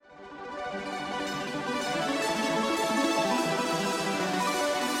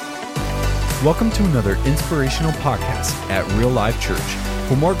Welcome to another inspirational podcast at Real Life Church.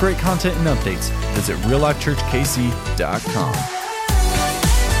 For more great content and updates, visit reallifechurchkc.com.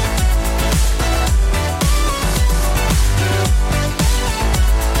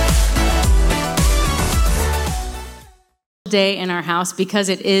 Day in our house because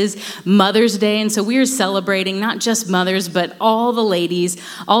it is Mother's Day, and so we are celebrating not just mothers but all the ladies,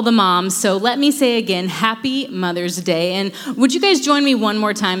 all the moms. So let me say again, happy Mother's Day. And would you guys join me one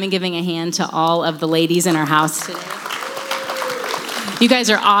more time in giving a hand to all of the ladies in our house today? You guys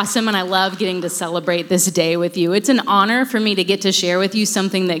are awesome, and I love getting to celebrate this day with you. It's an honor for me to get to share with you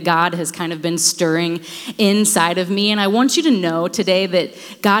something that God has kind of been stirring inside of me, and I want you to know today that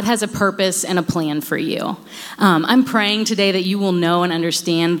God has a purpose and a plan for you. I'm praying today that you will know and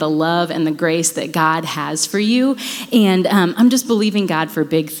understand the love and the grace that God has for you, and I'm just believing God for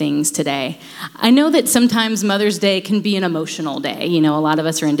big things today. I know that sometimes Mother's Day can be an emotional day. You know, a lot of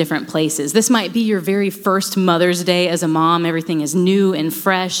us are in different places. This might be your very first Mother's Day as a mom. Everything is new and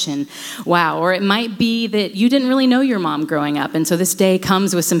fresh and wow. Or it might be that you didn't really know your mom growing up, and so this day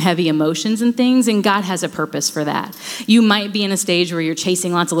comes with some heavy emotions and things, and God has a purpose for that. You might be in a stage where you're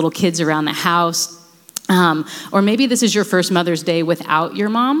chasing lots of little kids around the house, or maybe this is your first Mother's Day without your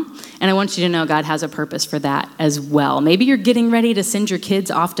mom, and I want you to know God has a purpose for that as well. Maybe you're getting ready to send your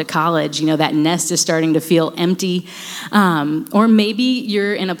kids off to college. You know, that nest is starting to feel empty. Or maybe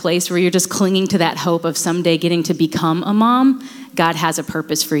you're in a place where you're just clinging to that hope of someday getting to become a mom. God has a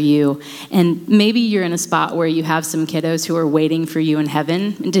purpose for you. And maybe you're in a spot where you have some kiddos who are waiting for you in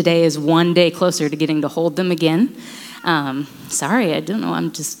heaven, and today is one day closer to getting to hold them again. Sorry, I don't know,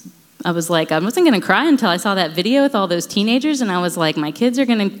 I was like, I wasn't going to cry until I saw that video with all those teenagers, and I was like, my kids are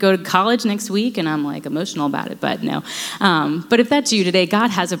going to go to college next week, and I'm like emotional about it, but no. But if that's you today, God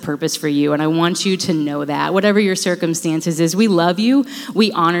has a purpose for you, and I want you to know that. Whatever your circumstances is, we love you,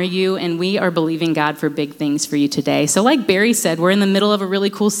 we honor you, and we are believing God for big things for you today. So like Barry said, we're in the middle of a really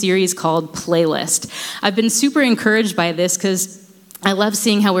cool series called Playlist. I've been super encouraged by this because I love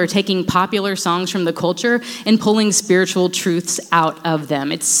seeing how we're taking popular songs from the culture and pulling spiritual truths out of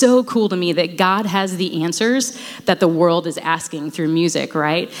them. It's so cool to me that God has the answers that the world is asking through music,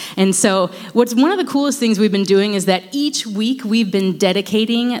 right? And so what's one of the coolest things we've been doing is that each week we've been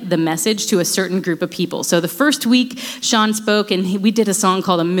dedicating the message to a certain group of people. So the first week, Sean spoke, and we did a song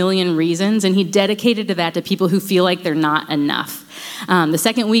called A Million Reasons, and he dedicated that to people who feel like they're not enough. The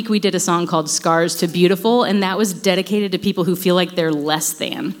second week, we did a song called Scars to Beautiful, and that was dedicated to people who feel like they're less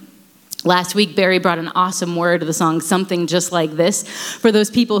than. Last week, Barry brought an awesome word to the song, Something Just Like This, for those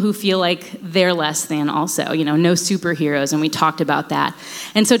people who feel like they're less than also, you know, no superheroes, and we talked about that.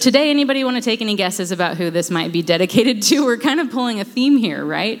 And so today, anybody want to take any guesses about who this might be dedicated to? We're kind of pulling a theme here,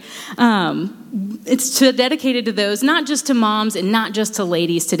 right? It's dedicated to those, not just to moms and not just to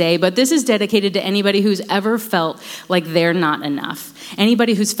ladies today, but this is dedicated to anybody who's ever felt like they're not enough.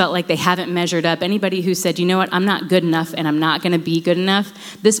 Anybody who's felt like they haven't measured up. Anybody who said, you know what, I'm not good enough and I'm not going to be good enough.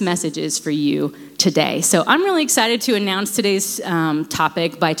 This message is for you today. So I'm really excited to announce today's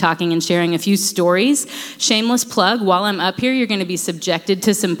topic by talking and sharing a few stories. Shameless plug, while I'm up here, you're going to be subjected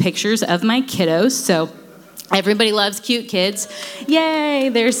to some pictures of my kiddos. So everybody loves cute kids.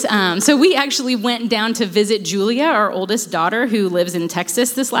 Yay! So we actually went down to visit Julia, our oldest daughter, who lives in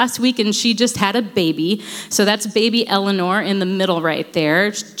Texas this last week, and she just had a baby. So that's baby Eleanor in the middle right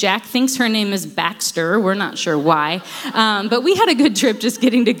there. Jack thinks her name is Baxter. We're not sure why. But we had a good trip just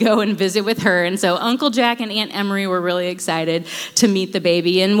getting to go and visit with her. And so Uncle Jack and Aunt Emery were really excited to meet the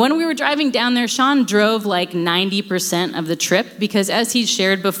baby. And when we were driving down there, Sean drove like 90% of the trip because, as he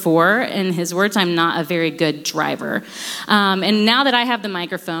shared before in his words, I'm not a very good driver. And now that I have the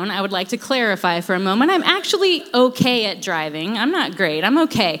microphone, I would like to clarify for a moment. I'm actually okay at driving. I'm not great. I'm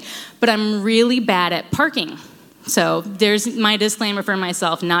okay. But I'm really bad at parking. So there's my disclaimer for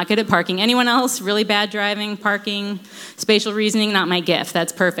myself. Not good at parking. Anyone else? Really bad driving, parking, spatial reasoning? Not my gift.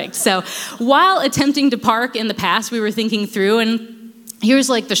 That's perfect. So while attempting to park in the past, we were thinking through, and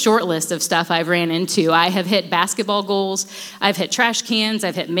here's like the short list of stuff I've ran into. I have hit basketball goals. I've hit trash cans.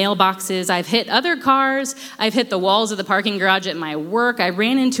 I've hit mailboxes. I've hit other cars. I've hit the walls of the parking garage at my work. I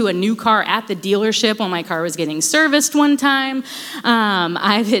ran into a new car at the dealership when my car was getting serviced one time.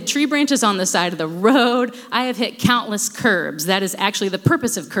 I've hit tree branches on the side of the road. I have hit countless curbs. That is actually the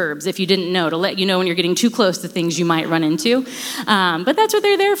purpose of curbs, if you didn't know, to let you know when you're getting too close to things you might run into. But that's what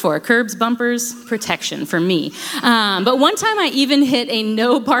they're there for. Curbs, bumpers, protection for me. But one time I even hit a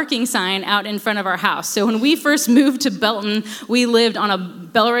no parking sign out in front of our house. So when we first moved to Belton, we lived on a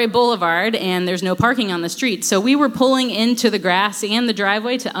Bellary Boulevard, and there's no parking on the street. So we were pulling into the grass and the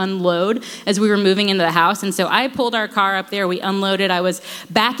driveway to unload as we were moving into the house. And so I pulled our car up there. We unloaded. I was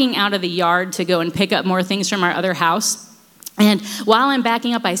backing out of the yard to go and pick up more things from our other house. And while I'm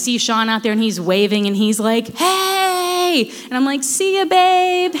backing up, I see Sean out there, and he's waving, and he's like, hey! And I'm like, see ya,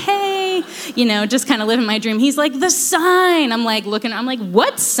 babe, hey! You know, just kind of living my dream. He's like, the sign! I'm like, looking, I'm like,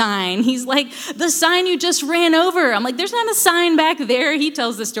 what sign? He's like, the sign you just ran over. I'm like, there's not a sign back there. He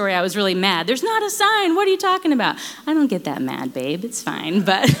tells the story. I was really mad. There's not a sign. What are you talking about? I don't get that mad, babe. It's fine,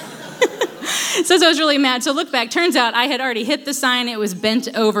 but... So I was really mad. So look back, turns out I had already hit the sign. It was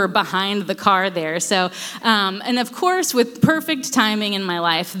bent over behind the car there. So, and of course, with perfect timing in my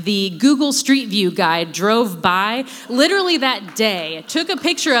life, the Google Street View guy drove by literally that day, took a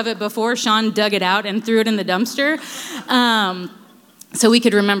picture of it before Sean dug it out and threw it in the dumpster. So we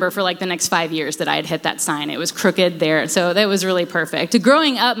could remember for like the next 5 years that I had hit that sign. It was crooked there, so that was really perfect.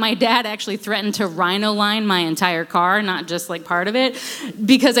 Growing up, my dad actually threatened to rhino line my entire car, not just like part of it,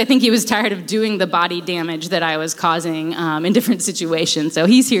 because I think he was tired of doing the body damage that I was causing in different situations. So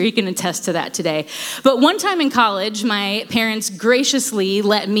he's here, he can attest to that today. But one time in college, my parents graciously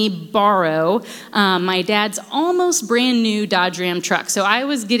let me borrow my dad's almost brand new Dodge Ram truck. So I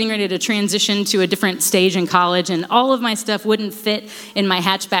was getting ready to transition to a different stage in college, and all of my stuff wouldn't fit in my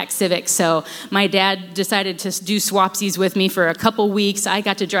hatchback Civic. So my dad decided to do swapsies with me for a couple weeks. I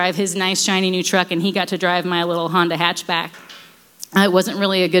got to drive his nice shiny new truck, and he got to drive my little Honda hatchback. It wasn't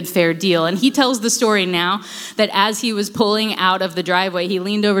really a good fair deal. And he tells the story now that as he was pulling out of the driveway, he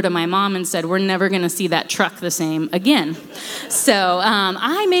leaned over to my mom and said, we're never going to see that truck the same again. So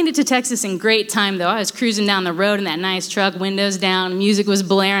I made it to Texas in great time, though. I was cruising down the road in that nice truck, windows down, music was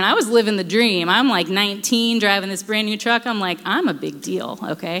blaring. I was living the dream. I'm like 19, driving this brand new truck. I'm like, I'm a big deal,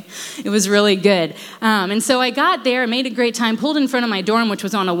 okay? It was really good. And so I got there, made a great time, pulled in front of my dorm, which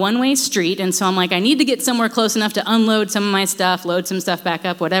was on a one-way street. And so I'm like, I need to get somewhere close enough to unload some of my stuff, load some stuff back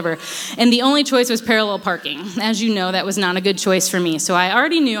up, whatever. And the only choice was parallel parking. As you know, that was not a good choice for me. So I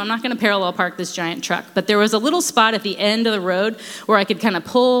already knew I'm not going to parallel park this giant truck. But there was a little spot at the end of the road where I could kind of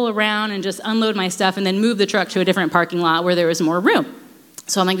pull around and just unload my stuff and then move the truck to a different parking lot where there was more room.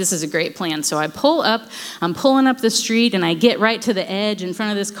 So I'm like, this is a great plan. So I pull up, I'm pulling up the street, and I get right to the edge in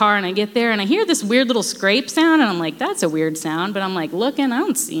front of this car, and I get there, and I hear this weird little scrape sound, and I'm like, that's a weird sound, but I'm like looking, I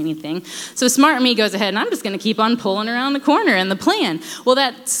don't see anything. So smart me goes ahead, and I'm just going to keep on pulling around the corner, and the plan. Well,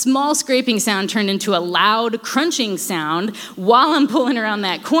 that small scraping sound turned into a loud crunching sound while I'm pulling around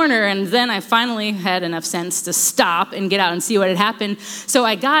that corner, and then I finally had enough sense to stop and get out and see what had happened. So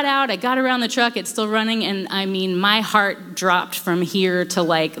I got out, I got around the truck, it's still running, and I mean, my heart dropped from here to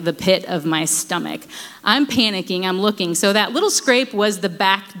like the pit of my stomach. I'm panicking, I'm looking. So that little scrape was the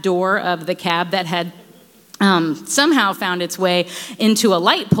back door of the cab that had somehow found its way into a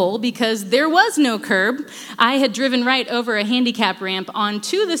light pole because there was no curb. I had driven right over a handicap ramp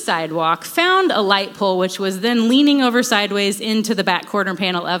onto the sidewalk, found a light pole, which was then leaning over sideways into the back quarter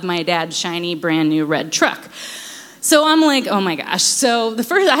panel of my dad's shiny brand new red truck. So I'm like, oh my gosh. So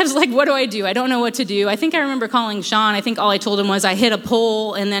I was like, what do? I don't know what to do. I think I remember calling Sean. I think all I told him was I hit a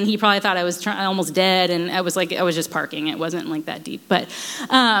pole, and then he probably thought I was almost dead, and I was just parking. It wasn't like that deep. But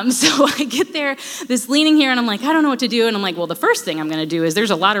so I get there, this leaning here, and I'm like, I don't know what to do. And I'm like, well, the first thing I'm going to do is there's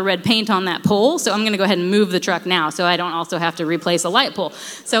a lot of red paint on that pole, so I'm going to go ahead and move the truck now so I don't also have to replace a light pole.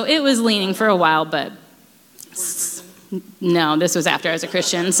 So it was leaning for a while, but... No, this was after I was a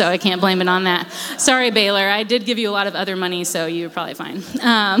Christian, so I can't blame it on that. Sorry, Baylor. I did give you a lot of other money, so you're probably fine.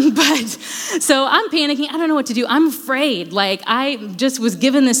 But so I'm panicking. I don't know what to do. I'm afraid. Like, I just was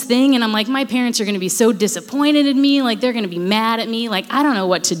given this thing, and I'm like, my parents are going to be so disappointed in me. Like, they're going to be mad at me. Like, I don't know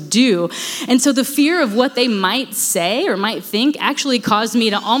what to do. And so the fear of what they might say or might think actually caused me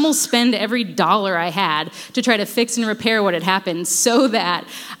to almost spend every dollar I had to try to fix and repair what had happened so that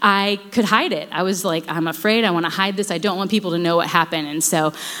I could hide it. I was like, I'm afraid. I want to hide this. I don't want people to know what happened. And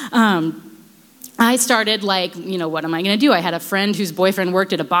so I started like, what am I going to do? I had a friend whose boyfriend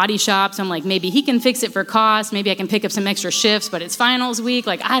worked at a body shop. So I'm like, maybe he can fix it for cost. Maybe I can pick up some extra shifts, but it's finals week.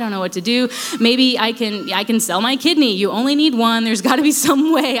 Like, I don't know what to do. Maybe I can sell my kidney. You only need one. There's got to be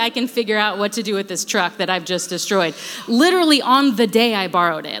some way I can figure out what to do with this truck that I've just destroyed. Literally on the day I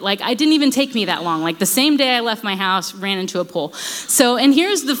borrowed it. Like, it didn't even take me that long. Like, the same day I left my house, ran into a pole. So, and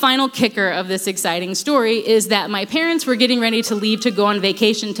here's the final kicker of this exciting story is that my parents were getting ready to leave to go on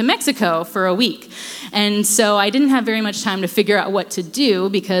vacation to Mexico for a week. And so I didn't have very much time to figure out what to do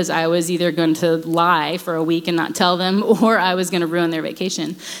because I was either going to lie for a week and not tell them, or I was going to ruin their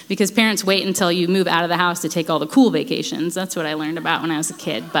vacation. Because parents wait until you move out of the house to take all the cool vacations. That's what I learned about when I was a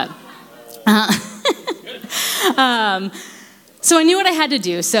kid. But so I knew what I had to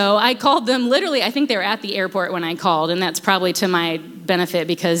do. So I called them literally, I think they were at the airport when I called, and that's probably to my benefit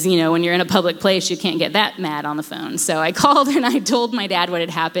because, you know, when you're in a public place, you can't get that mad on the phone. So I called and I told my dad what had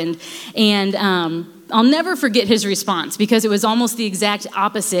happened, and I'll never forget his response because it was almost the exact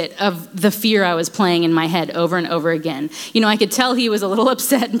opposite of the fear I was playing in my head over and over again. You know, I could tell he was a little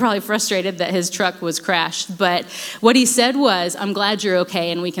upset and probably frustrated that his truck was crashed, but what he said was, "I'm glad you're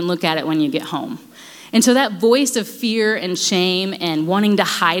okay and we can look at it when you get home." And so that voice of fear and shame and wanting to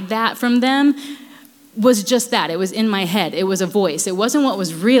hide that from them was just that. It was in my head. It was a voice. It wasn't what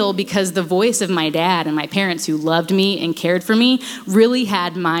was real because the voice of my dad and my parents who loved me and cared for me really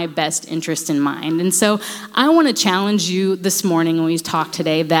had my best interest in mind. And so I want to challenge you this morning when we talk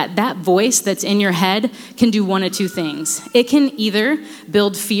today that voice that's in your head can do one of two things. It can either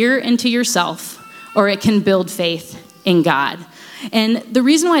build fear into yourself or it can build faith in God. And the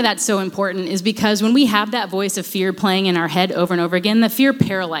reason why that's so important is because when we have that voice of fear playing in our head over and over again, the fear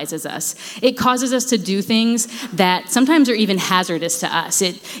paralyzes us. It causes us to do things that sometimes are even hazardous to us.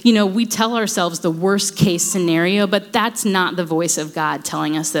 We tell ourselves the worst case scenario, but that's not the voice of God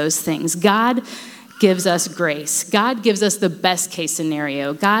telling us those things. God gives us grace. God gives us the best case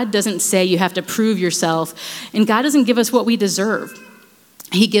scenario. God doesn't say you have to prove yourself, and God doesn't give us what we deserve.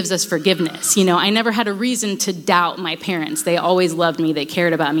 He gives us forgiveness. I never had a reason to doubt my parents. They always loved me. They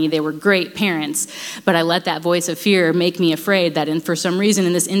cared about me. They were great parents. But I let that voice of fear make me afraid that for some reason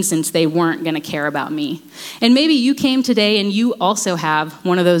in this instance, they weren't going to care about me. And maybe you came today and you also have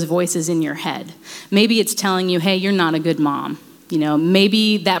one of those voices in your head. Maybe it's telling you, hey, you're not a good mom.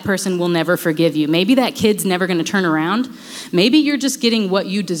 Maybe that person will never forgive you. Maybe that kid's never going to turn around. Maybe you're just getting what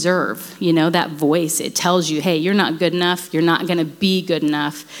you deserve. That voice, it tells you, hey, you're not good enough. You're not going to be good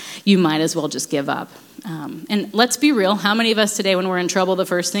enough. You might as well just give up. And let's be real. How many of us today, when we're in trouble, the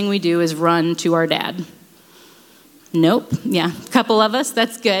first thing we do is run to our dad? Nope. Yeah, a couple of us.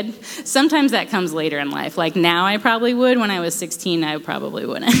 That's good. Sometimes that comes later in life. Like now I probably would. When I was 16, I probably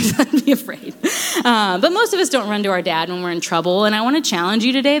wouldn't. I'd be afraid. But most of us don't run to our dad when we're in trouble. And I want to challenge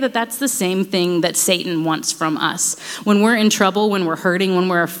you today that that's the same thing that Satan wants from us. When we're in trouble, when we're hurting, when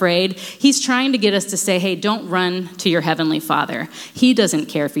we're afraid, he's trying to get us to say, hey, don't run to your heavenly Father. He doesn't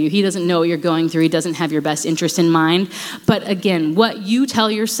care for you. He doesn't know what you're going through. He doesn't have your best interest in mind. But again, what you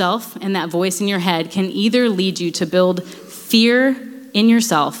tell yourself and that voice in your head can either lead you to build fear in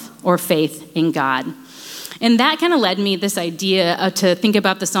yourself or faith in God. And that kind of led me this idea to think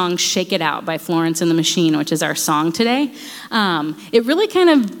about the song Shake It Out by Florence and the Machine, which is our song today. It really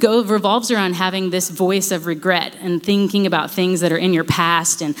kind of revolves around having this voice of regret and thinking about things that are in your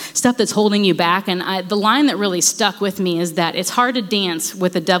past and stuff that's holding you back. And the line that really stuck with me is that it's hard to dance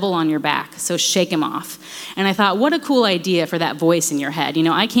with the devil on your back, so shake him off. And I thought, what a cool idea for that voice in your head.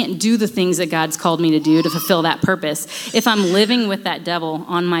 I can't do the things that God's called me to do to fulfill that purpose if I'm living with that devil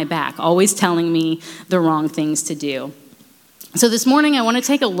on my back, always telling me the wrong things to do. So this morning I want to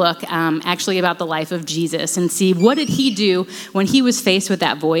take a look actually about the life of Jesus and see what did he do when he was faced with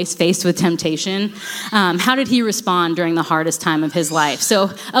that voice, faced with temptation. How did he respond during the hardest time of his life?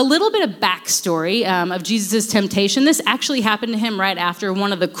 So a little bit of backstory of Jesus' temptation. This actually happened to him right after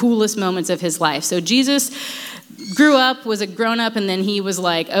one of the coolest moments of his life. So Jesus grew up, was a grown-up, and then he was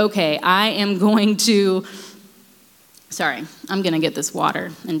like, okay, I am going to... Sorry, I'm going to get this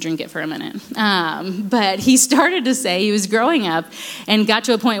water and drink it for a minute. But he started to say he was growing up and got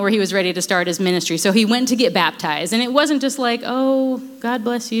to a point where he was ready to start his ministry. So he went to get baptized. And it wasn't just like, oh, God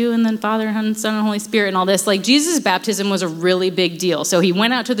bless you, and then Father, and Son, and Holy Spirit, and all this. Like, Jesus' baptism was a really big deal. So he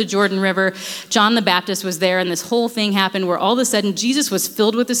went out to the Jordan River. John the Baptist was there, and this whole thing happened where all of a sudden Jesus was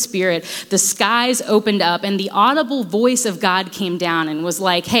filled with the Spirit. The skies opened up, and the audible voice of God came down and was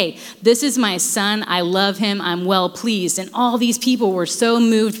like, hey, this is my son. I love him. I'm well pleased. And all these people were so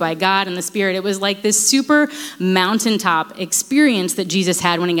moved by God and the Spirit. It was like this super mountaintop experience that Jesus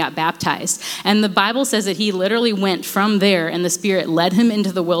had when he got baptized. And the Bible says that he literally went from there and the Spirit led him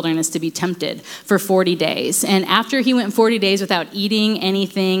into the wilderness to be tempted for 40 days. And after he went 40 days without eating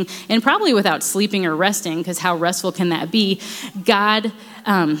anything and probably without sleeping or resting, because how restful can that be?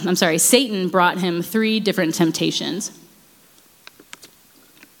 Satan brought him 3 different temptations.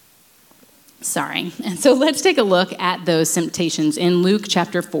 And so let's take a look at those temptations in Luke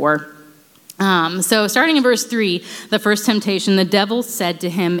chapter 4. So starting in verse 3, the first temptation, the devil said to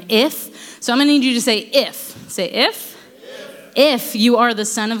him, if. So I'm going to need you to say if. Say if. If you are the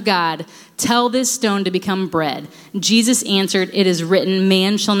Son of God, tell this stone to become bread. Jesus answered, it is written,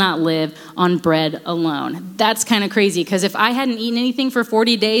 man shall not live on bread alone. That's kind of crazy, because if I hadn't eaten anything for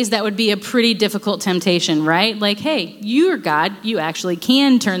 40 days, that would be a pretty difficult temptation, right? Like, hey, you're God. You actually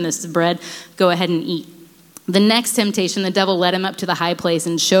can turn this to bread. Go ahead and eat. The next temptation, the devil led him up to the high place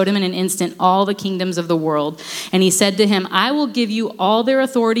and showed him in an instant all the kingdoms of the world. And he said to him, I will give you all their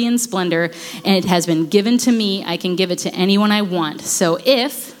authority and splendor, and it has been given to me. I can give it to anyone I want. So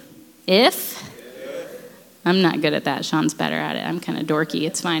if, I'm not good at that. Sean's better at it. I'm kind of dorky.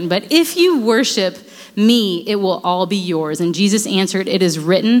 It's fine. But if you worship me, it will all be yours. And Jesus answered, it is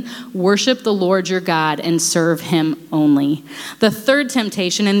written, worship the Lord your God and serve him only. The third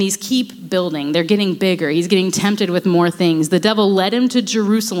temptation, and these keep building. They're getting bigger. He's getting tempted with more things. The devil led him to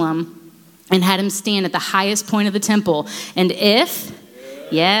Jerusalem and had him stand at the highest point of the temple. And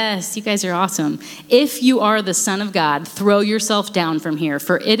yes, you guys are awesome. If you are the Son of God, throw yourself down from here,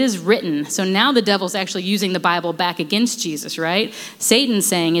 for it is written. So now the devil's actually using the Bible back against Jesus, right? Satan's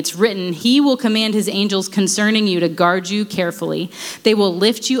saying it's written, he will command his angels concerning you to guard you carefully. They will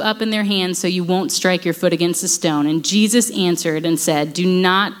lift you up in their hands so you won't strike your foot against a stone. And Jesus answered and said, do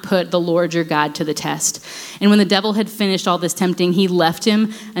not put the Lord your God to the test. And when the devil had finished all this tempting, he left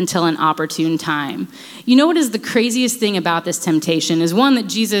him until an opportune time. You know what is the craziest thing about this temptation is one that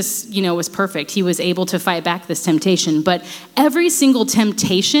Jesus, was perfect. He was able to fight back this temptation. But every single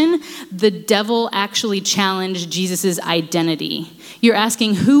temptation, the devil actually challenged Jesus' identity. You're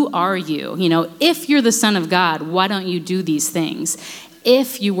asking, who are you? If you're the Son of God, why don't you do these things?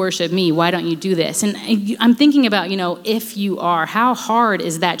 If you worship me, why don't you do this? And I'm thinking about, if you are, how hard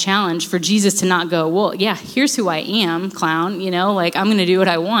is that challenge for Jesus to not go, well, yeah, here's who I am, clown, I'm going to do what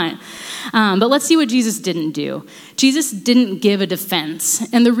I want. But let's see what Jesus didn't do. Jesus didn't give a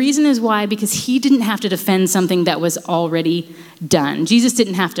defense. And the reason is why, because he didn't have to defend something that was already done. Jesus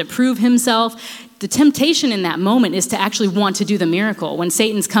didn't have to prove himself. The temptation in that moment is to actually want to do the miracle. When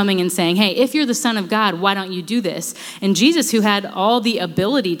Satan's coming and saying, hey, if you're the Son of God, why don't you do this? And Jesus, who had all the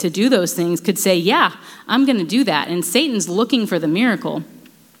ability to do those things, could say, yeah, I'm going to do that. And Satan's looking for the miracle.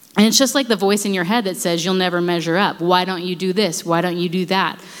 And it's just like the voice in your head that says, you'll never measure up. Why don't you do this? Why don't you do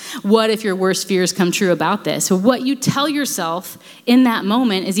that? What if your worst fears come true about this? So what you tell yourself in that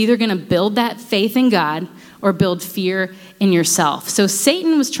moment is either going to build that faith in God or build fear in yourself. So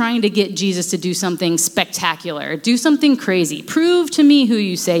Satan was trying to get Jesus to do something spectacular, do something crazy. Prove to me who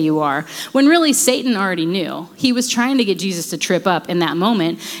you say you are. When really Satan already knew. He was trying to get Jesus to trip up in that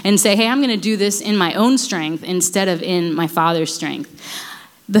moment and say, hey, I'm going to do this in my own strength instead of in my Father's strength.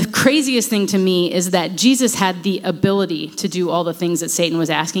 The craziest thing to me is that Jesus had the ability to do all the things that Satan was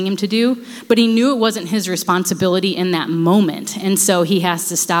asking him to do, but he knew it wasn't his responsibility in that moment. And so he has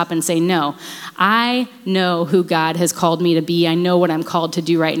to stop and say, no, I know who God has called me to be. I know what I'm called to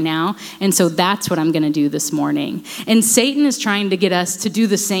do right now. And so that's what I'm going to do this morning. And Satan is trying to get us to do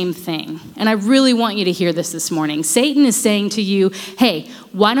the same thing. And I really want you to hear this morning. Satan is saying to you, hey,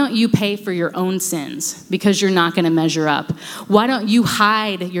 why don't you pay for your own sins? Because you're not going to measure up. Why don't you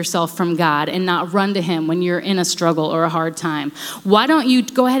hide yourself from God and not run to him when you're in a struggle or a hard time? Why don't you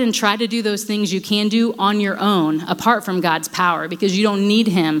go ahead and try to do those things you can do on your own, apart from God's power, because you don't need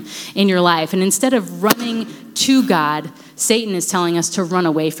him in your life? And instead of running to God, Satan is telling us to run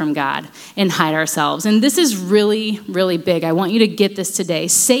away from God and hide ourselves. And this is really, really big. I want you to get this today.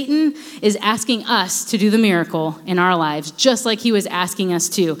 Satan is asking us to do the miracle in our lives, just like he was asking us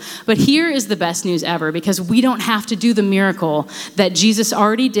to. But here is the best news ever, because we don't have to do the miracle that Jesus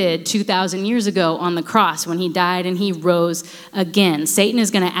already did 2,000 years ago on the cross when he died and he rose again. Satan is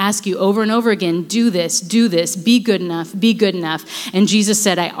going to ask you over and over again, do this, be good enough, be good enough. And Jesus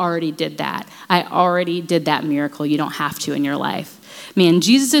said, I already did that. I already did that miracle. You don't have to in your life. Man,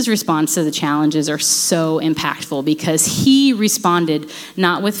 Jesus' response to the challenges are so impactful because he responded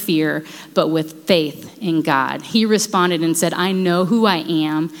not with fear, but with faith in God. He responded and said, I know who I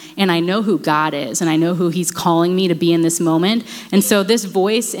am, and I know who God is, and I know who he's calling me to be in this moment. And so this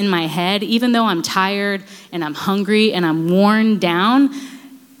voice in my head, even though I'm tired and I'm hungry and I'm worn down,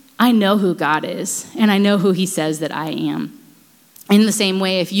 I know who God is, and I know who he says that I am. In the same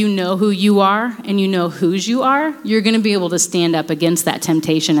way, if you know who you are and you know whose you are, you're going to be able to stand up against that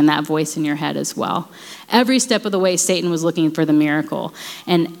temptation and that voice in your head as well. Every step of the way, Satan was looking for the miracle.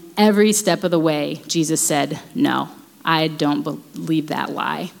 And every step of the way, Jesus said, no, I don't believe that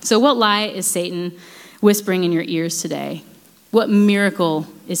lie. So what lie is Satan whispering in your ears today? What miracle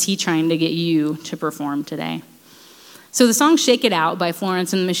is he trying to get you to perform today? So the song Shake It Out by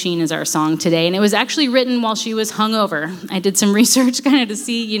Florence and the Machine is our song today, and it was actually written while she was hungover. I did some research kind of to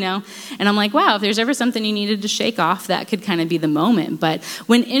see, and I'm like, wow, if there's ever something you needed to shake off, that could kind of be the moment. But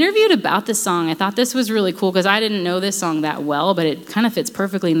when interviewed about this song, I thought this was really cool because I didn't know this song that well, but it kind of fits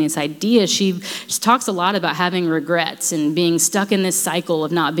perfectly in this idea. She just talks a lot about having regrets and being stuck in this cycle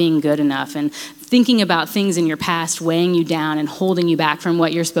of not being good enough and thinking about things in your past weighing you down and holding you back from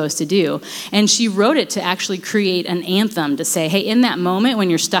what you're supposed to do. And she wrote it to actually create an anthem to say, hey, in that moment when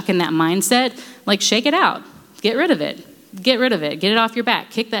you're stuck in that mindset, like shake it out, get rid of it. Get rid of it. Get it off your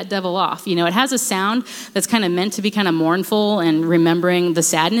back. Kick that devil off. It has a sound that's kind of meant to be kind of mournful and remembering the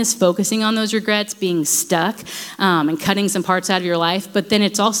sadness, focusing on those regrets, being stuck, and cutting some parts out of your life. But then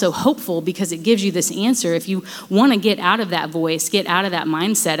it's also hopeful because it gives you this answer. If you want to get out of that voice, get out of that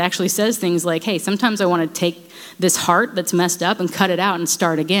mindset, it actually says things like, hey, sometimes I want to take this heart that's messed up and cut it out and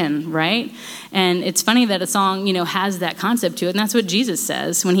start again, right? And it's funny that a song, has that concept to it, and that's what Jesus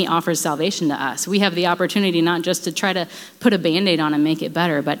says when he offers salvation to us. We have the opportunity not just to try to put a Band-Aid on and make it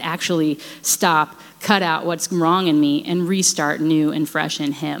better, but actually stop, cut out what's wrong in me, and restart new and fresh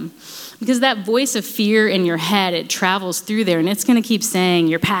in him. Because that voice of fear in your head, it travels through there, and it's going to keep saying,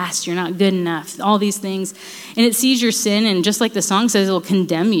 you're past, you're not good enough, all these things. And it sees your sin, and just like the song says, it'll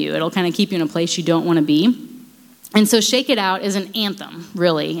condemn you. It'll kind of keep you in a place you don't want to be. And so Shake It Out is an anthem,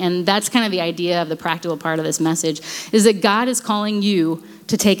 really. And that's kind of the idea of the practical part of this message, is that God is calling you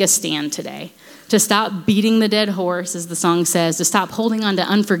to take a stand today, to stop beating the dead horse, as the song says, to stop holding on to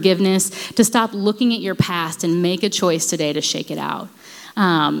unforgiveness, to stop looking at your past and make a choice today to shake it out.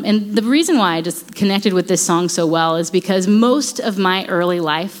 And the reason why I just connected with this song so well is because most of my early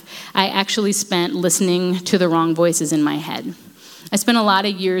life, I actually spent listening to the wrong voices in my head. I spent a lot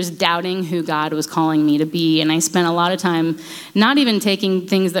of years doubting who God was calling me to be, and I spent a lot of time not even taking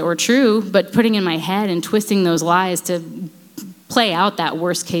things that were true, but putting in my head and twisting those lies to play out that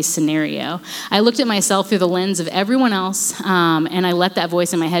worst case scenario. I looked at myself through the lens of everyone else, and I let that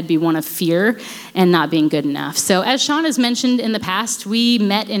voice in my head be one of fear and not being good enough. So as Sean has mentioned in the past, we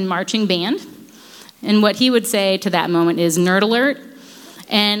met in marching band, and what he would say to that moment is nerd alert.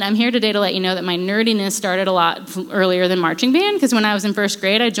 And I'm here today to let you know that my nerdiness started a lot earlier than marching band, because when I was in first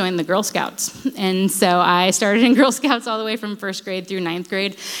grade, I joined the Girl Scouts. And so I started in Girl Scouts all the way from first grade through ninth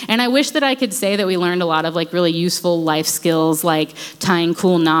grade. And I wish that I could say that we learned a lot of really useful life skills, like tying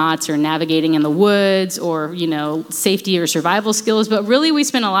cool knots or navigating in the woods or, safety or survival skills. But really, we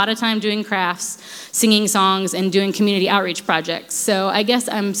spent a lot of time doing crafts, singing songs, and doing community outreach projects. So I guess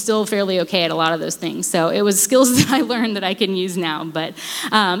I'm still fairly okay at a lot of those things. So it was skills that I learned that I can use now. But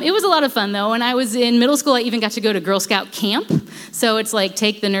it was a lot of fun, though. When I was in middle school, I even got to go to Girl Scout camp. So it's like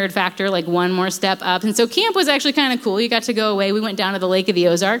take the nerd factor one more step up. And so camp was actually kind of cool. You got to go away. We went down to the Lake of the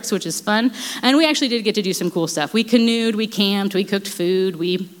Ozarks, which is fun. And we actually did get to do some cool stuff. We canoed, we camped, we cooked food,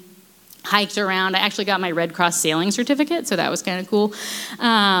 we hiked around. I actually got my Red Cross sailing certificate, so that was kind of cool.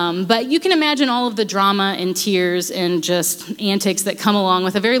 But you can imagine all of the drama and tears and just antics that come along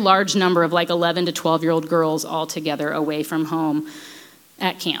with a very large number of 11 to 12-year-old girls all together away from home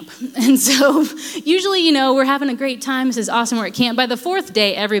at camp. And so usually, we're having a great time. This is awesome. We're at camp. By the fourth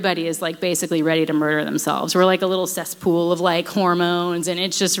day, everybody is basically ready to murder themselves. We're like a little cesspool of hormones, and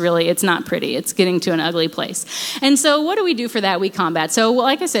it's just really, it's not pretty. It's getting to an ugly place. And so what do we do for that? We combat. So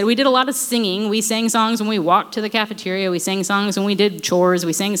like I said, we did a lot of singing. We sang songs when we walked to the cafeteria. We sang songs when we did chores.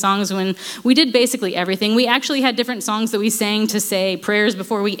 We sang songs when we did basically everything. We actually had different songs that we sang to say prayers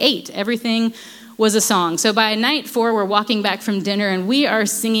before we ate. Everything was a song. So by night 4, we're walking back from dinner, and we are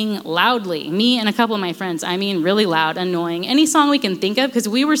singing loudly. Me and a couple of my friends, I mean really loud, annoying. Any song we can think of, because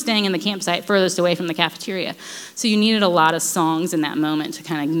we were staying in the campsite furthest away from the cafeteria. So you needed a lot of songs in that moment to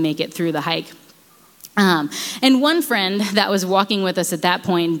kind of make it through the hike. And one friend that was walking with us at that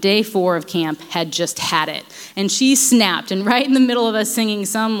point, day 4 of camp, had just had it. And she snapped, and right in the middle of us singing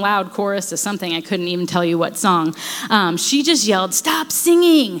some loud chorus to something, I couldn't even tell you what song, she just yelled, "Stop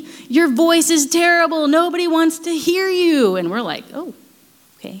singing! Your voice is terrible! Nobody wants to hear you!" And we're like, oh,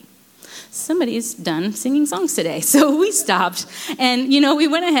 okay. Somebody's done singing songs today. So we stopped. And, we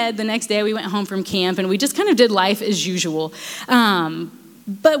went ahead the next day. We went home from camp, and we just kind of did life as usual.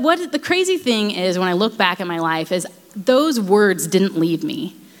 But what the crazy thing is, when I look back at my life, is those words didn't leave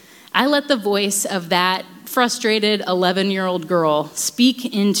me. I let the voice of that frustrated 11-year-old girl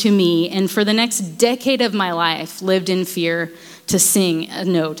speak into me, and for the next decade of my life, lived in fear to sing a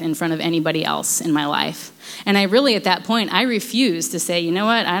note in front of anybody else in my life. And I really, at that point, I refused to say, you know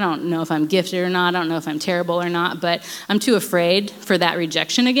what, I don't know if I'm gifted or not, I don't know if I'm terrible or not, but I'm too afraid for that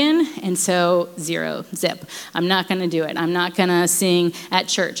rejection again, and so zip. I'm not going to do it. I'm not going to sing at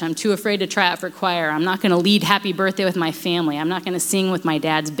church. I'm too afraid to try out for choir. I'm not going to lead happy birthday with my family. I'm not going to sing with my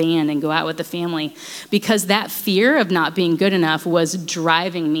dad's band and go out with the family, because that fear of not being good enough was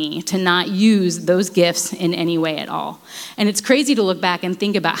driving me to not use those gifts in any way at all. And it's crazy to look back and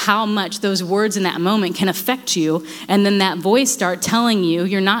think about how much those words in that moment can affect you, and then that voice start telling you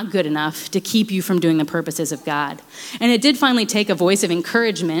you're not good enough to keep you from doing the purposes of God. And it did finally take a voice of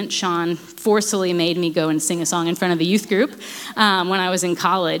encouragement. Sean forcefully made me go and sing a song in front of the youth group when I was in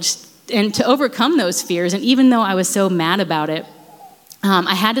college, and to overcome those fears. And even though I was so mad about it,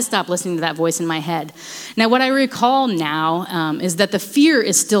 I had to stop listening to that voice in my head. Now, what I recall now is that the fear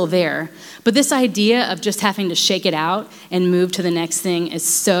is still there, but this idea of just having to shake it out and move to the next thing is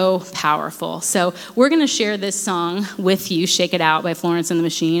so powerful. So we're going to share this song with you, Shake It Out by Florence and the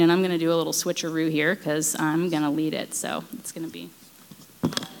Machine, and I'm going to do a little switcheroo here because I'm going to lead it, so it's going to be...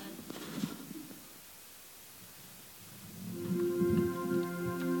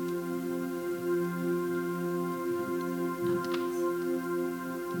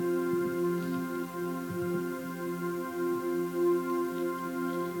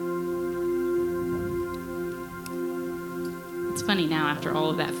 Funny now, after all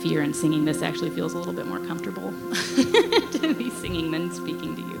of that fear and singing, this actually feels a little bit more comfortable to be singing than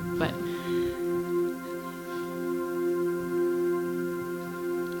speaking to you. But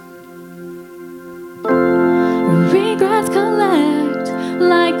regrets collect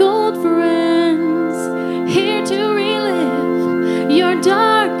like old friends, here to relive your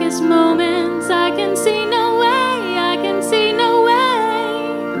darkest moments. I can see no way, I can see no way,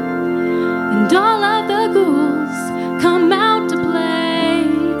 and all of the ghouls come out to play,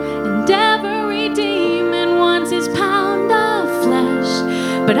 and every demon wants his pound of flesh.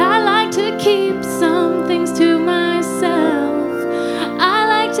 But I like to keep some things to myself. I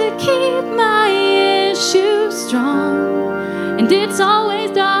like to keep my issues strong, and it's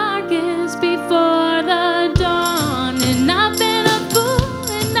always darkest before the dawn. And I've been a fool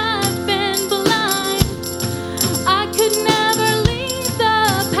and I've been blind. I could never leave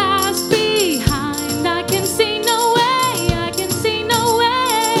the past behind. I can see no way, I can see no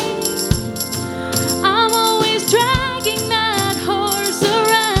way. I'm always dragging that horse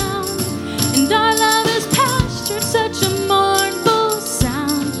around, and our love has pastured such a mournful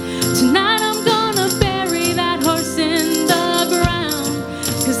sound. Tonight I'm gonna bury that horse in the ground,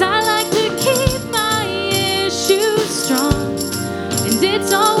 'cause I like to keep my issues strong, and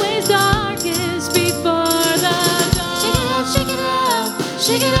it's always darkest before the dawn. Shake it out, shake it out,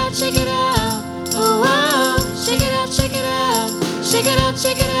 shake it out, shake it out. Oh, oh. Shake it out, shake it out, shake it out,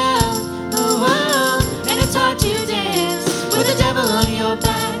 shake it out. Oh, oh. And it's hard to dance with the devil on your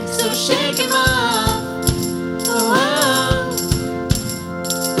back, so shake him off. Oh, oh.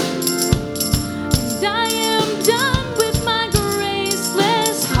 And I am done with my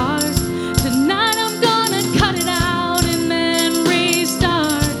graceless heart. Tonight I'm gonna cut it out and then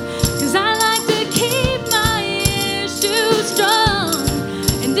restart, 'cause I like to keep my issues strong,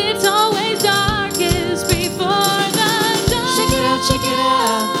 and it's always darkest before the dawn. Shake it out, shake it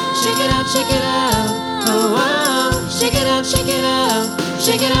out, shake it out, shake it out. Oh, oh. Shake it out, shake it out,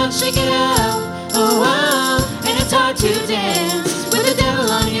 shake it out, shake it out. Oh, oh. And it's hard to dance with the devil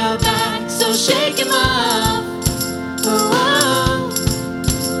on your back, so shake him off. Oh, oh.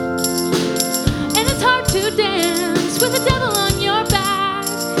 And it's hard to dance with the devil on your back,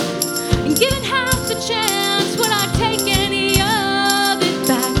 and given half the chance, would I take any of it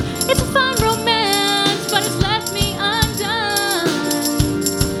back? It's a fun romance, but it's left me undone,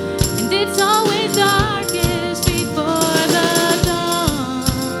 and it's always darkest before the dawn.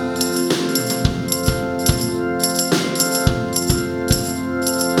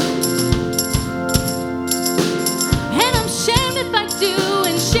 And I'm shamed if I do,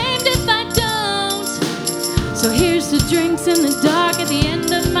 and shamed if I don't. So here's to drinks in the dark at the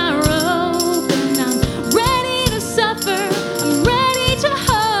end of my rope, and I'm ready to suffer, I'm ready to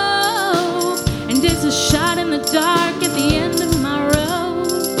hope, and it's a shot in the dark at the end of my rope.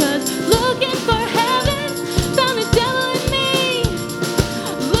 'Cause looking for heaven, found the devil in me.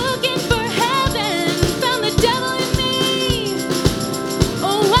 Looking for heaven, found the devil in me.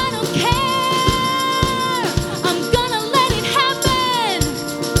 Oh, I don't care, I'm gonna let it happen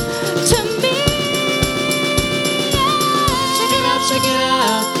to me. Shake it out, shake it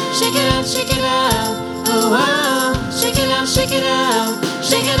out, shake it out, shake it out. Oh, oh. Shake it out, shake it out,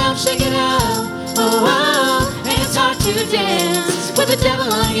 shake it out, shake it out. Oh, oh. And it's hard to dance with the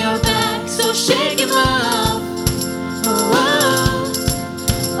devil on your back, so shake him off.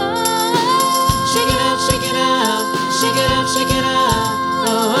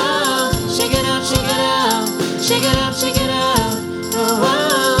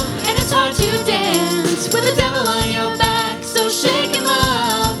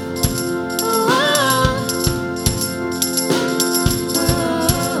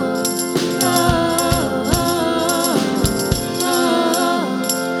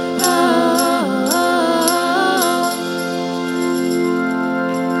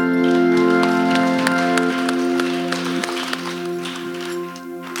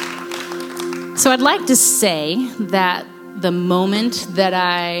 So I'd like to say that the moment that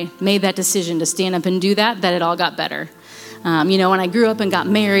I made that decision to stand up and do that it all got better. When I grew up and got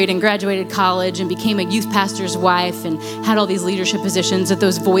married and graduated college and became a youth pastor's wife and had all these leadership positions, that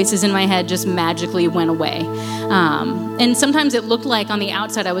those voices in my head just magically went away. And sometimes it looked like on the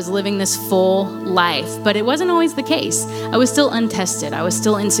outside I was living this full life, but it wasn't always the case. I was still untested. I was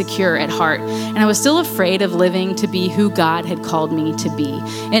still insecure at heart, and I was still afraid of living to be who God had called me to be.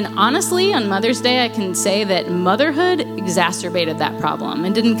 And honestly, on Mother's Day, I can say that motherhood exacerbated that problem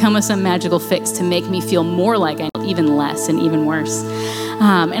and didn't come with some magical fix to make me feel more like I even less and even worse.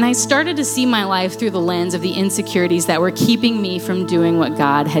 And I started to see my life through the lens of the insecurities that were keeping me from doing what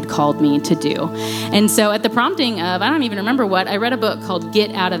God had called me to do. And so at the prompting of, I don't even remember what, I read a book called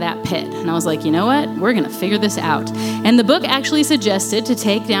Get Out of That Pit. And I was like, you know what? We're going to figure this out. And the book actually suggested to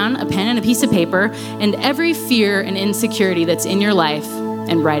take down a pen and a piece of paper and every fear and insecurity that's in your life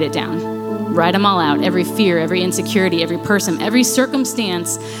and write it down. Write them all out. Every fear, every insecurity, every person, every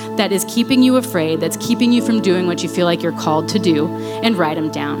circumstance that is keeping you afraid, that's keeping you from doing what you feel like you're called to do, and write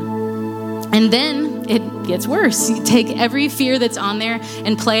them down. And then it gets worse. You take every fear that's on there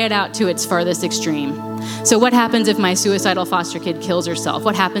and play it out to its farthest extreme. So what happens if my suicidal foster kid kills herself?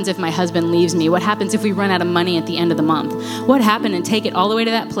 What happens if my husband leaves me? What happens if we run out of money at the end of the month? What happened? And take it all the way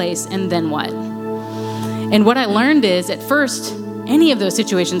to that place, and then what? And what I learned is, at first, any of those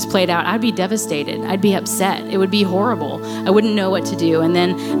situations played out, I'd be devastated. I'd be upset. It would be horrible. I wouldn't know what to do. And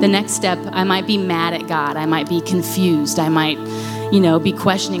then the next step, I might be mad at God. I might be confused. I might, be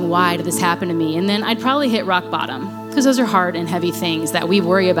questioning, why did this happen to me? And then I'd probably hit rock bottom, because those are hard and heavy things that we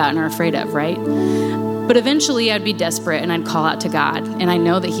worry about and are afraid of, right? But eventually I'd be desperate and I'd call out to God, and I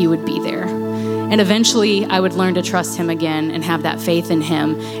know that He would be there. And eventually I would learn to trust Him again and have that faith in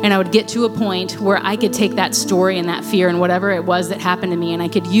Him. And I would get to a point where I could take that story and that fear and whatever it was that happened to me, and I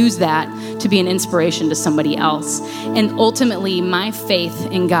could use that to be an inspiration to somebody else. And ultimately, my faith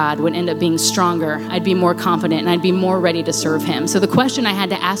in God would end up being stronger. I'd be more confident, and I'd be more ready to serve Him. So the question I had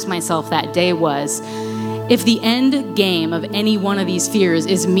to ask myself that day was, if the end game of any one of these fears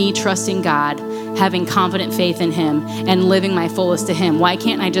is me trusting God, having confident faith in Him, and living my fullest to Him, why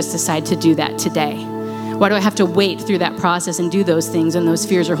can't I just decide to do that today? Why do I have to wait through that process and do those things when those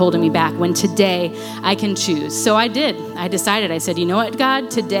fears are holding me back, when today I can choose? So I did. I decided. I said, you know what,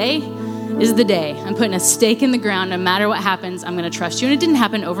 God? Today is the day. I'm putting a stake in the ground. No matter what happens, I'm going to trust you. And it didn't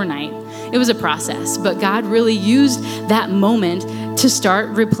happen overnight. It was a process. But God really used that moment to start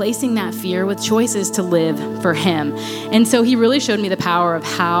replacing that fear with choices to live for Him. And so He really showed me the power of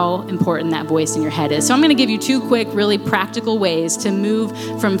how important that voice in your head is. So I'm going to give you 2 quick, really practical ways to move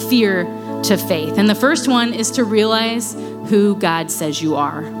from fear to faith. And the first one is to realize who God says you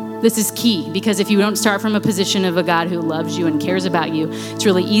are. This is key, because if you don't start from a position of a God who loves you and cares about you, it's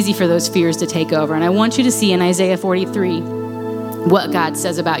really easy for those fears to take over. And I want you to see in Isaiah 43 what God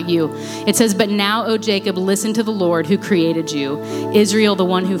says about you. It says, "But now, O Jacob, listen to the Lord who created you. Israel, the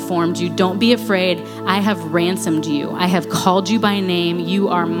one who formed you. Don't be afraid. I have ransomed you. I have called you by name. You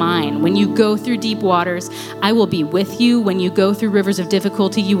are mine. When you go through deep waters, I will be with you. When you go through rivers of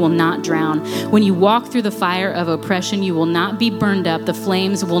difficulty, you will not drown. When you walk through the fire of oppression, you will not be burned up. The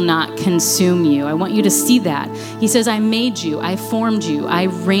flames will not consume you." I want you to see that. He says, I made you. I formed you. I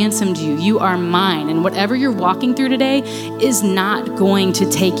ransomed you. You are mine. And whatever you're walking through today is not going to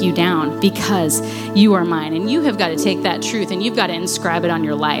take you down, because you are mine. And you have got to take that truth and you've got to inscribe it on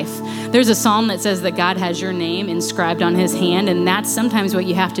your life. There's a psalm that says that God has your name inscribed on His hand, and that's sometimes what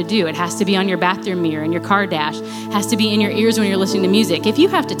you have to do. It has to be on your bathroom mirror and your car dash. It has to be in your ears when you're listening to music. If you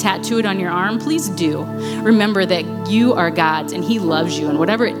have to tattoo it on your arm, please do. Remember that you are God's and He loves you, and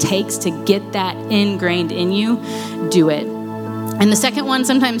whatever it takes to get that ingrained in you, do it. And the second one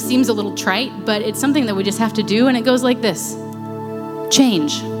sometimes seems a little trite, but it's something that we just have to do, and it goes like this.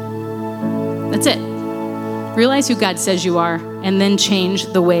 Change. That's it. Realize who God says you are, and then change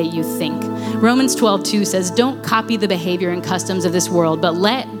the way you think. Romans 12:2 says, "Don't copy the behavior and customs of this world, but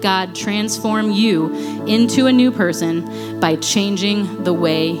let God transform you into a new person by changing the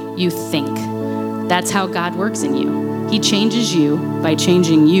way you think." That's how God works in you. He changes you by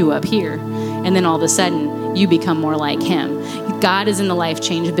changing you up here, and then all of a sudden, you become more like Him. God is in the life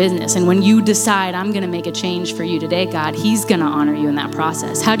change business. And when you decide, I'm going to make a change for you today, God, He's going to honor you in that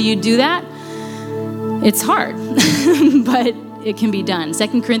process. How do you do that? It's hard, but it can be done.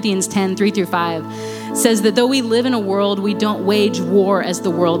 2 Corinthians 10:3-5 says that though we live in a world, we don't wage war as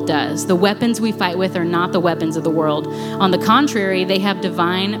the world does. The weapons we fight with are not the weapons of the world. On the contrary, they have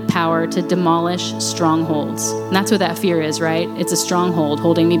divine power to demolish strongholds. And that's what that fear is, right? It's a stronghold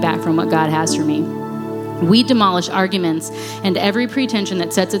holding me back from what God has for me. We demolish arguments and every pretension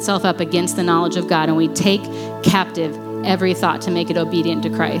that sets itself up against the knowledge of God, and we take captive every thought to make it obedient to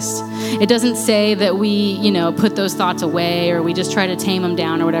Christ. It doesn't say that we, put those thoughts away or we just try to tame them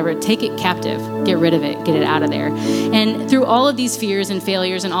down or whatever. Take it captive. Get rid of it. Get it out of there. And through all of these fears and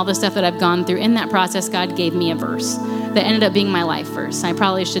failures and all the stuff that I've gone through, in that process, God gave me a verse that ended up being my life verse. I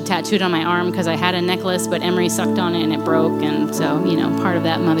probably should tattoo it on my arm because I had a necklace, but Emery sucked on it and it broke. And so, part of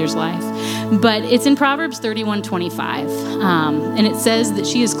that mother's life. But it's in Proverbs 31:25. And it says that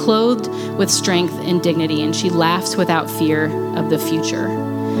she is clothed with strength and dignity, and she laughs without fear of the future.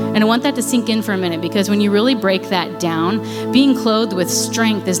 And I want that to sink in for a minute, because when you really break that down, being clothed with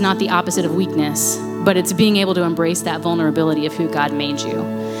strength is not the opposite of weakness, but it's being able to embrace that vulnerability of who God made you.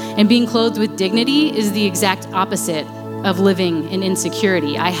 And being clothed with dignity is the exact opposite of living in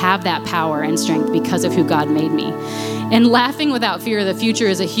insecurity. I have that power and strength because of who God made me. And laughing without fear of the future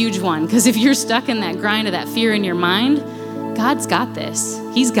is a huge one, because if you're stuck in that grind of that fear in your mind, God's got this.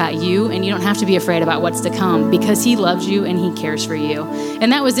 He's got you, and you don't have to be afraid about what's to come, because he loves you and he cares for you.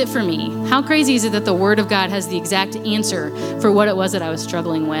 And that was it for me. How crazy is it that the Word of God has the exact answer for what it was that I was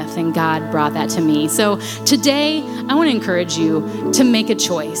struggling with, and God brought that to me. So today, I want to encourage you to make a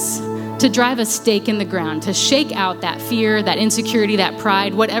choice, to drive a stake in the ground, to shake out that fear, that insecurity, that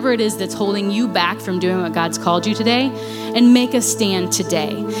pride, whatever it is that's holding you back from doing what God's called you today, and make a stand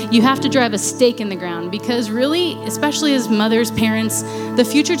today. You have to drive a stake in the ground, because really, especially as mothers, parents, the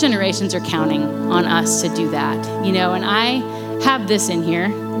future generations are counting on us to do that. And I have this in here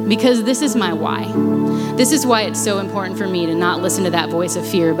because this is my why. This is why it's so important for me to not listen to that voice of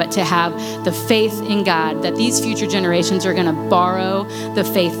fear, but to have the faith in God that these future generations are going to borrow the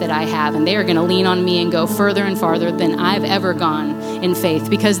faith that I have, and they are going to lean on me and go further and farther than I've ever gone in faith,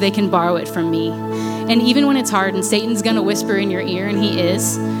 because they can borrow it from me. And even when it's hard and Satan's going to whisper in your ear, and he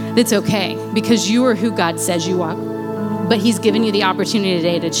is, it's okay, because you are who God says you are. But he's given you the opportunity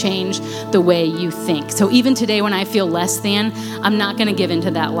today to change the way you think. So even today, when I feel less than, I'm not going to give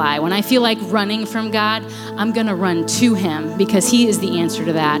into that lie. When I feel like running from God, I'm going to run to him, because he is the answer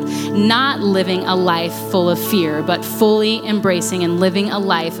to that. Not living a life full of fear, but fully embracing and living a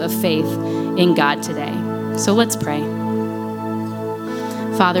life of faith in God today. So let's pray.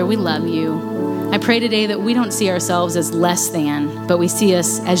 Father, we love you. I pray today that we don't see ourselves as less than, but we see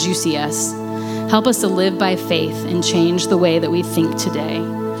us as you see us. Help us to live by faith and change the way that we think today.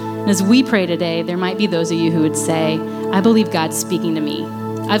 And as we pray today, there might be those of you who would say, I believe God's speaking to me.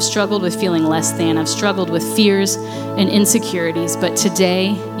 I've struggled with feeling less than. I've struggled with fears and insecurities. But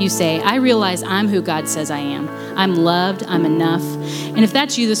today you say, I realize I'm who God says I am. I'm loved. I'm enough. And if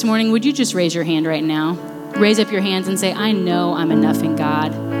that's you this morning, would you just raise your hand right now? Raise up your hands and say, I know I'm enough in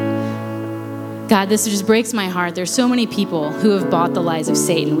God. God, this just breaks my heart. There's so many people who have bought the lies of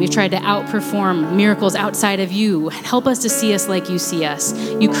Satan. We've tried to outperform miracles outside of you. Help us to see us like you see us.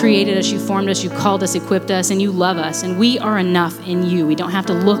 You created us, you formed us, you called us, equipped us, and you love us. And we are enough in you. We don't have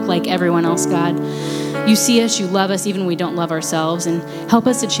to look like everyone else, God. You see us, you love us, even when we don't love ourselves. And help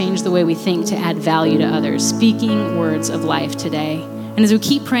us to change the way we think to add value to others, speaking words of life today. And as we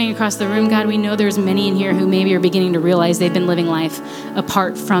keep praying across the room, God, we know there's many in here who maybe are beginning to realize they've been living life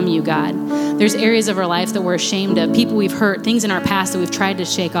apart from you, God. There's areas of our life that we're ashamed of, people we've hurt, things in our past that we've tried to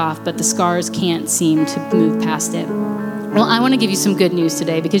shake off, but the scars can't seem to move past it. Well, I want to give you some good news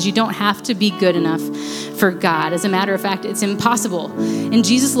today, because you don't have to be good enough for God. As a matter of fact, it's impossible. And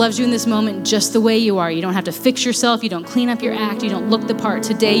Jesus loves you in this moment just the way you are. You don't have to fix yourself. You don't clean up your act. You don't look the part.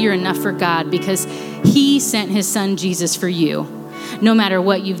 Today, you're enough for God, because he sent his son Jesus for you. No matter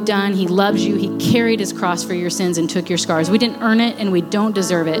what you've done, he loves you. He carried his cross for your sins and took your scars. We didn't earn it and we don't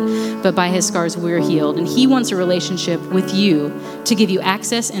deserve it, but by his scars we're healed. And he wants a relationship with you to give you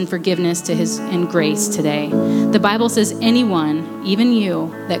access and forgiveness to his and grace today. The Bible says anyone, even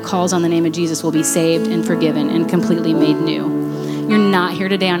you, that calls on the name of Jesus will be saved and forgiven and completely made new. You're not here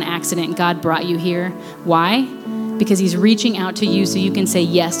today on accident. God brought you here. Why? Because he's reaching out to you so you can say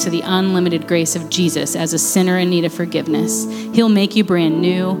yes to the unlimited grace of Jesus as a sinner in need of forgiveness. He'll make you brand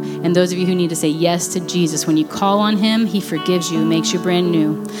new. And those of you who need to say yes to Jesus, when you call on him, he forgives you, makes you brand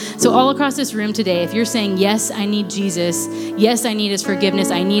new. So all across this room today, if you're saying, yes, I need Jesus. Yes, I need his forgiveness.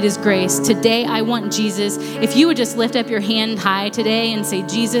 I need his grace. Today, I want Jesus. If you would just lift up your hand high today and say,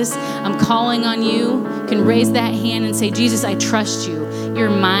 Jesus, I'm calling on you. You can raise that hand and say, Jesus, I trust you. You're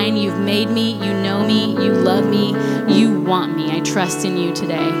mine. You've made me. You know me. You love me. You want me. I trust in you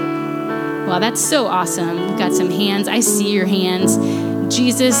today. Wow, that's so awesome. We've got some hands. I see your hands.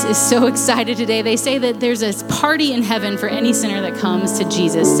 Jesus is so excited today. They say that there's a party in heaven for any sinner that comes to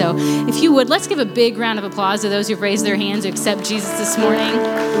Jesus. So if you would, let's give a big round of applause to those who've raised their hands to accept Jesus this morning.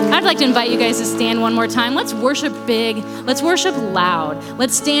 I'd like to invite you guys to stand one more time. Let's worship big. Let's worship loud.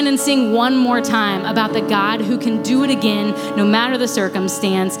 Let's stand and sing one more time about the God who can do it again no matter the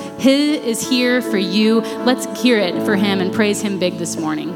circumstance. He is here for you. Let's hear it for him and praise him big this morning.